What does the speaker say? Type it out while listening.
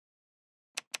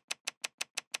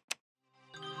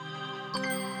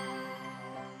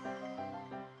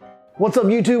What's up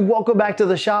YouTube? Welcome back to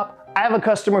the shop. I have a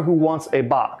customer who wants a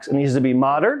box. It needs to be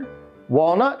modern,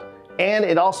 walnut, and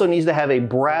it also needs to have a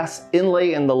brass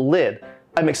inlay in the lid.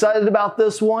 I'm excited about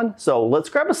this one, so let's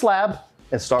grab a slab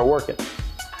and start working.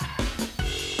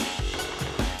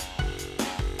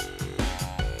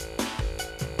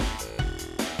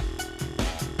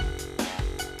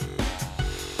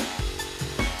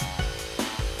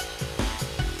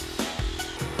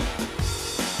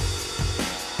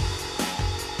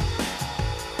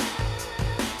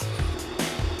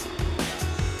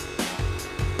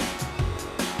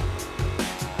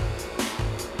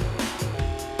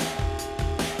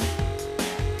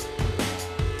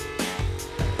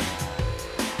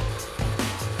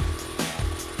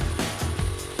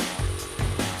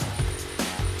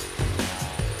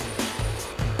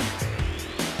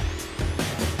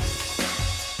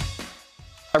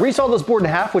 I resawed this board in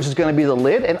half, which is going to be the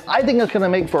lid, and I think it's going to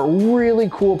make for a really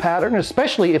cool pattern,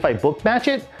 especially if I book match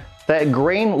it. That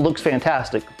grain looks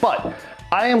fantastic, but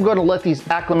I am going to let these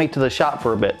acclimate to the shop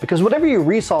for a bit, because whenever you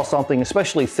resaw something,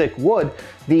 especially thick wood,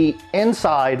 the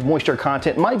inside moisture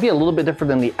content might be a little bit different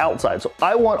than the outside. So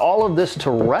I want all of this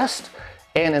to rest,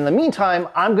 and in the meantime,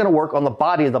 I'm going to work on the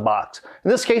body of the box.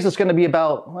 In this case, it's going to be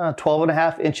about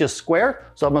 12.5 inches square,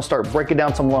 so I'm going to start breaking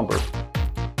down some lumber.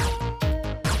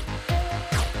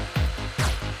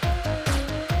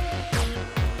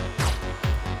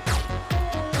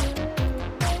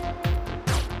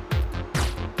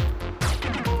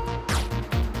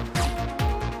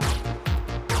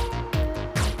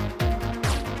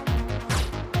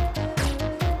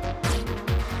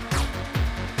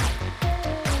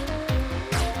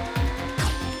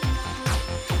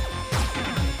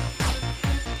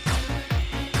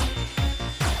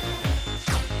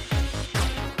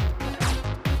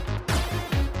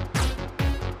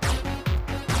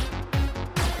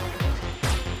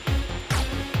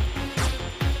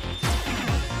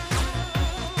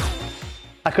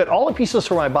 I cut all the pieces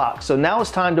for my box, so now it's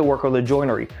time to work on the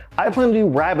joinery. I plan to do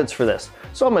rabbets for this.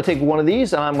 So I'm gonna take one of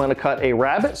these and I'm gonna cut a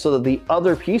rabbet so that the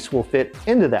other piece will fit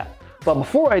into that. But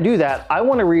before I do that, I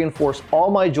wanna reinforce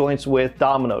all my joints with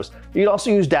dominoes. You can also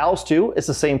use dowels too, it's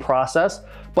the same process.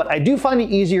 But I do find it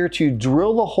easier to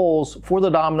drill the holes for the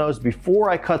dominoes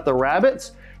before I cut the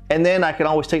rabbets. And then I can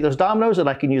always take those dominoes and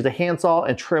I can use a handsaw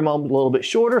and trim them a little bit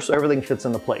shorter so everything fits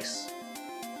into place.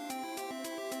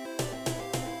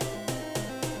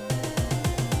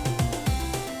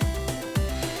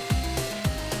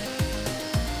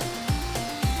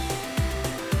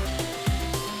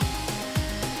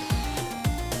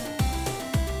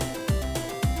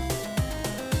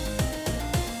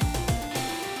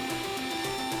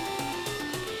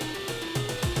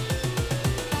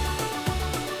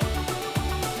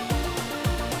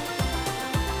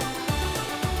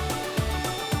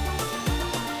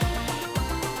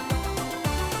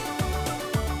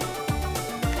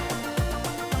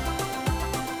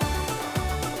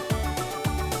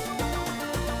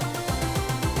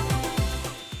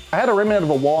 I had a remnant of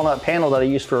a walnut panel that I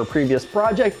used for a previous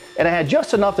project, and I had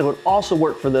just enough that would also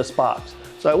work for this box.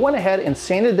 So I went ahead and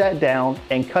sanded that down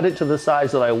and cut it to the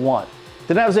size that I want.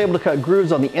 Then I was able to cut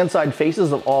grooves on the inside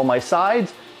faces of all my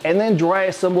sides, and then dry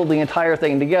assemble the entire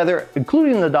thing together,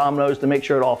 including the dominoes, to make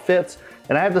sure it all fits.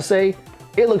 And I have to say,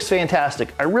 it looks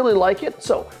fantastic. I really like it.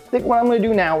 So I think what I'm gonna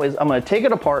do now is I'm gonna take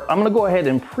it apart. I'm gonna go ahead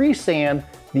and pre-sand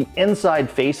the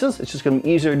inside faces. It's just gonna be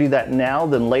easier to do that now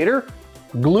than later.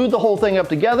 Glue the whole thing up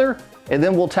together, and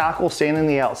then we'll tackle sanding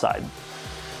the outside.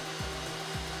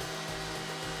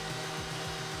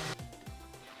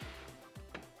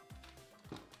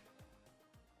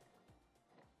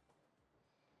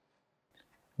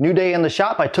 New day in the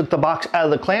shop, I took the box out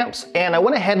of the clamps and I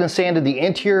went ahead and sanded the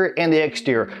interior and the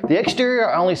exterior. The exterior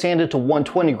I only sanded to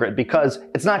 120 grit because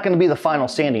it's not gonna be the final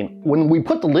sanding. When we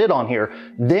put the lid on here,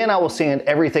 then I will sand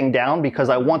everything down because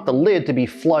I want the lid to be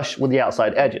flush with the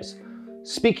outside edges.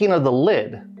 Speaking of the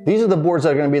lid, these are the boards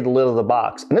that are going to be the lid of the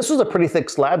box. And this was a pretty thick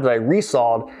slab that I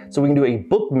resawed so we can do a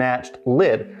book matched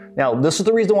lid. Now, this is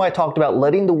the reason why I talked about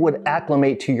letting the wood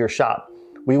acclimate to your shop.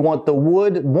 We want the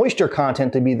wood moisture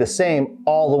content to be the same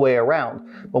all the way around.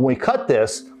 But when we cut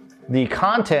this, the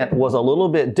content was a little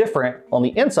bit different on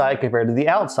the inside compared to the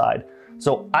outside.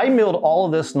 So I milled all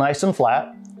of this nice and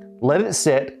flat, let it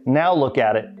sit. Now look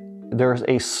at it. There's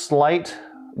a slight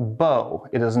bow.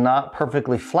 It is not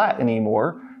perfectly flat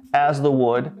anymore as the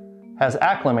wood has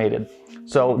acclimated.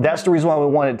 So that's the reason why we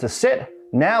want it to sit.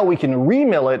 Now we can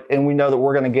remill it and we know that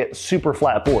we're going to get super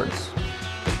flat boards.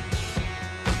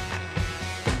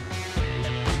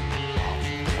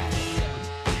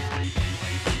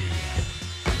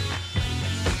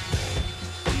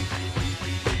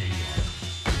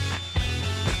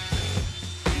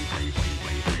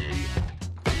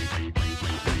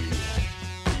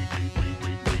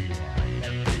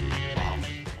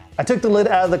 I took the lid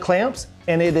out of the clamps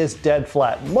and it is dead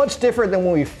flat. Much different than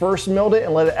when we first milled it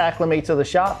and let it acclimate to the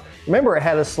shop. Remember, it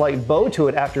had a slight bow to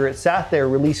it after it sat there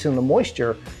releasing the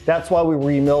moisture. That's why we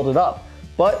remilled it up.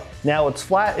 But now it's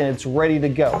flat and it's ready to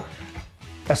go.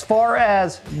 As far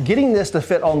as getting this to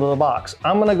fit onto the box,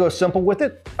 I'm gonna go simple with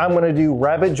it. I'm gonna do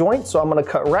rabbet joints, so I'm gonna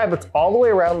cut rabbets all the way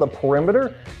around the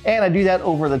perimeter, and I do that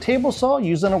over the table saw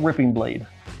using a ripping blade.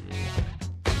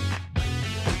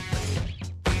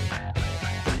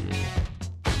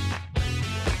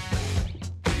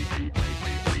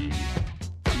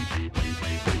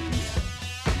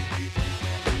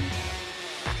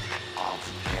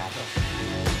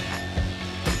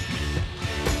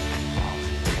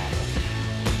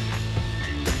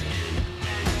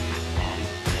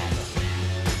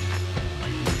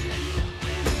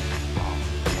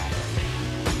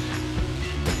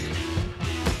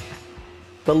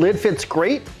 The lid fits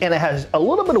great and it has a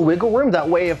little bit of wiggle room. That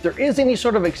way, if there is any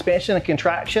sort of expansion and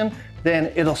contraction, then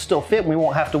it'll still fit and we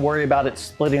won't have to worry about it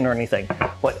splitting or anything.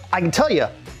 But I can tell you,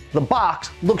 the box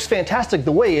looks fantastic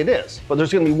the way it is. But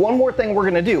there's gonna be one more thing we're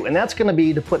gonna do, and that's gonna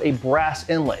be to put a brass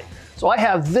inlay. So I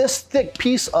have this thick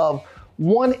piece of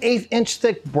 1/8 inch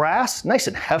thick brass, nice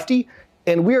and hefty,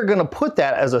 and we are gonna put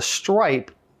that as a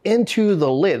stripe into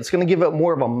the lid. It's gonna give it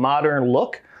more of a modern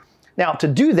look. Now, to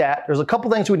do that, there's a couple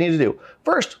things we need to do.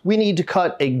 First, we need to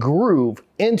cut a groove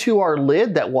into our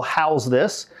lid that will house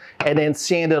this and then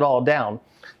sand it all down.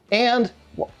 And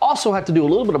we'll also have to do a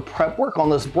little bit of prep work on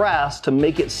this brass to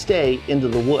make it stay into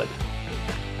the wood.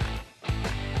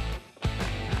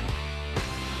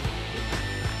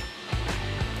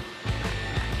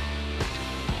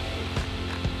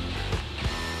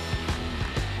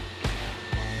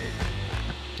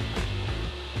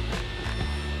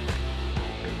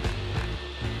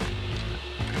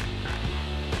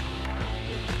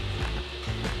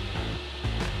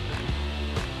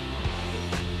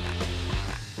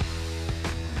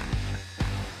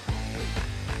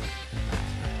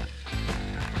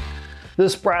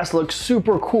 This brass looks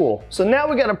super cool. So now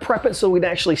we gotta prep it so we can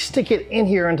actually stick it in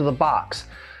here into the box.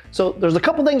 So there's a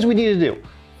couple things we need to do.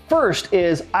 First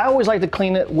is I always like to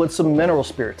clean it with some mineral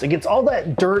spirits. It gets all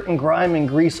that dirt and grime and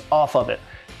grease off of it.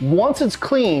 Once it's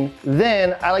clean,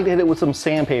 then I like to hit it with some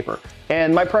sandpaper.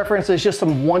 And my preference is just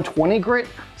some 120 grit,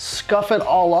 scuff it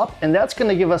all up, and that's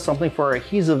gonna give us something for our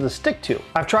adhesive to stick to.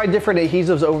 I've tried different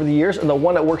adhesives over the years, and the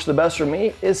one that works the best for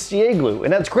me is CA glue.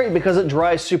 And that's great because it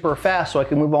dries super fast so I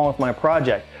can move on with my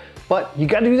project. But you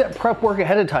gotta do that prep work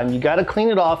ahead of time. You gotta clean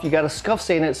it off, you gotta scuff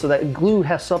sand it so that glue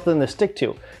has something to stick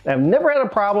to. And I've never had a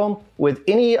problem with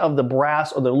any of the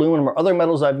brass or the aluminum or other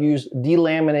metals I've used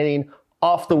delaminating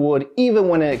off the wood, even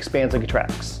when it expands and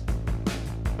contracts.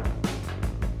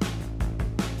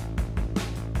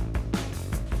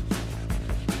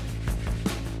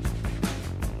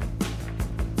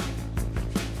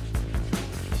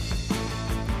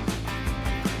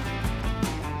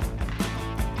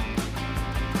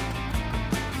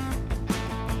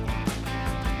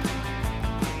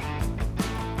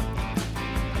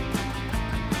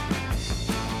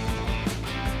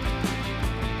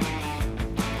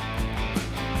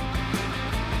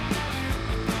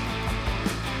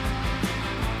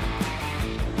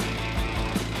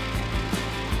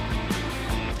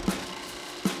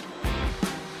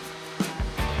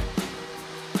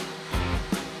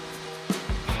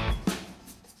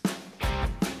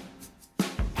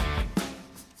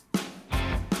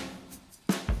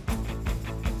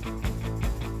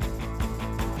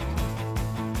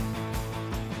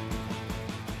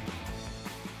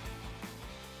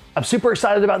 I'm super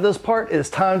excited about this part. It's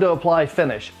time to apply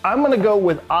finish. I'm gonna go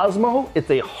with Osmo. It's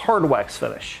a hard wax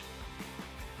finish.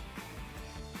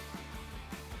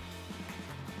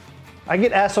 I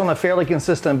get asked on a fairly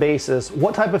consistent basis,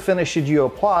 what type of finish should you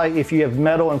apply if you have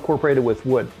metal incorporated with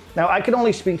wood? Now, I can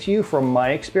only speak to you from my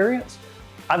experience.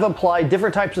 I've applied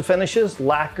different types of finishes,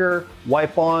 lacquer,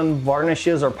 wipe-on,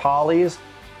 varnishes or polys,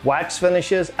 wax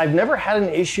finishes. I've never had an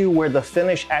issue where the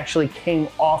finish actually came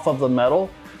off of the metal.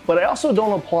 But I also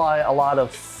don't apply a lot of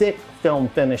thick film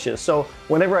finishes. So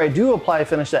whenever I do apply a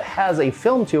finish that has a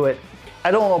film to it,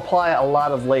 I don't apply a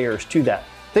lot of layers to that.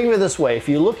 Think of it this way, if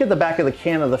you look at the back of the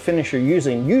can of the finish you're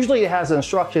using, usually it has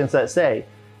instructions that say,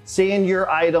 sand your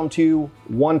item to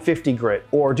 150 grit,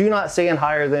 or do not sand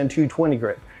higher than 220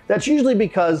 grit. That's usually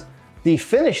because the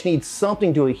finish needs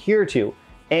something to adhere to.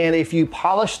 And if you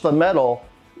polish the metal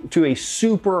to a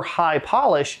super high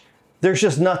polish, there's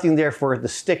just nothing there for it to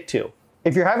stick to.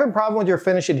 If you're having a problem with your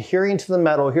finish adhering to the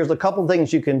metal, here's a couple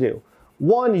things you can do.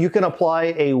 One, you can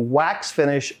apply a wax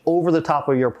finish over the top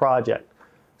of your project.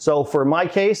 So for my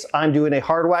case, I'm doing a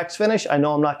hard wax finish. I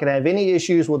know I'm not gonna have any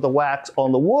issues with the wax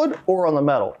on the wood or on the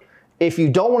metal. If you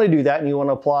don't wanna do that and you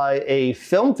wanna apply a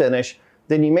film finish,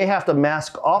 then you may have to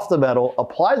mask off the metal,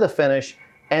 apply the finish,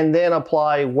 and then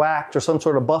apply wax or some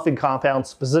sort of buffing compound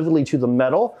specifically to the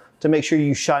metal to make sure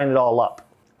you shine it all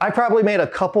up. I probably made a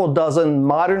couple dozen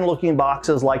modern looking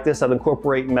boxes like this that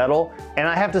incorporate metal, and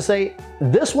I have to say,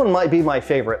 this one might be my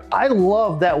favorite. I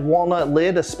love that walnut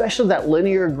lid, especially that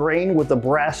linear grain with the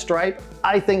brass stripe.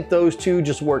 I think those two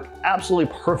just work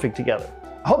absolutely perfect together.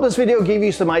 I hope this video gave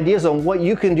you some ideas on what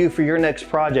you can do for your next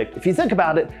project. If you think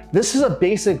about it, this is a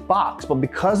basic box, but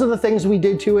because of the things we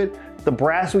did to it, the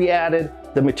brass we added,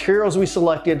 the materials we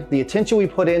selected, the attention we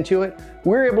put into it,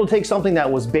 we were able to take something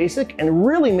that was basic and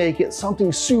really make it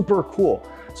something super cool.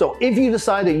 So if you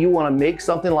decide that you want to make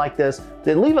something like this,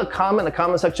 then leave a comment in the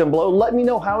comment section below. Let me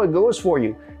know how it goes for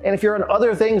you. And if you're on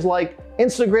other things like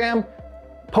Instagram,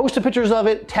 post pictures of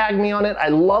it, tag me on it. I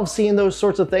love seeing those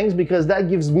sorts of things because that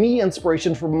gives me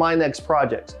inspiration for my next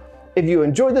projects. If you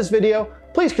enjoyed this video,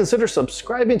 please consider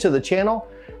subscribing to the channel.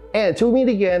 And until we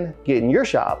meet again, get in your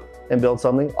shop and build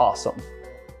something awesome.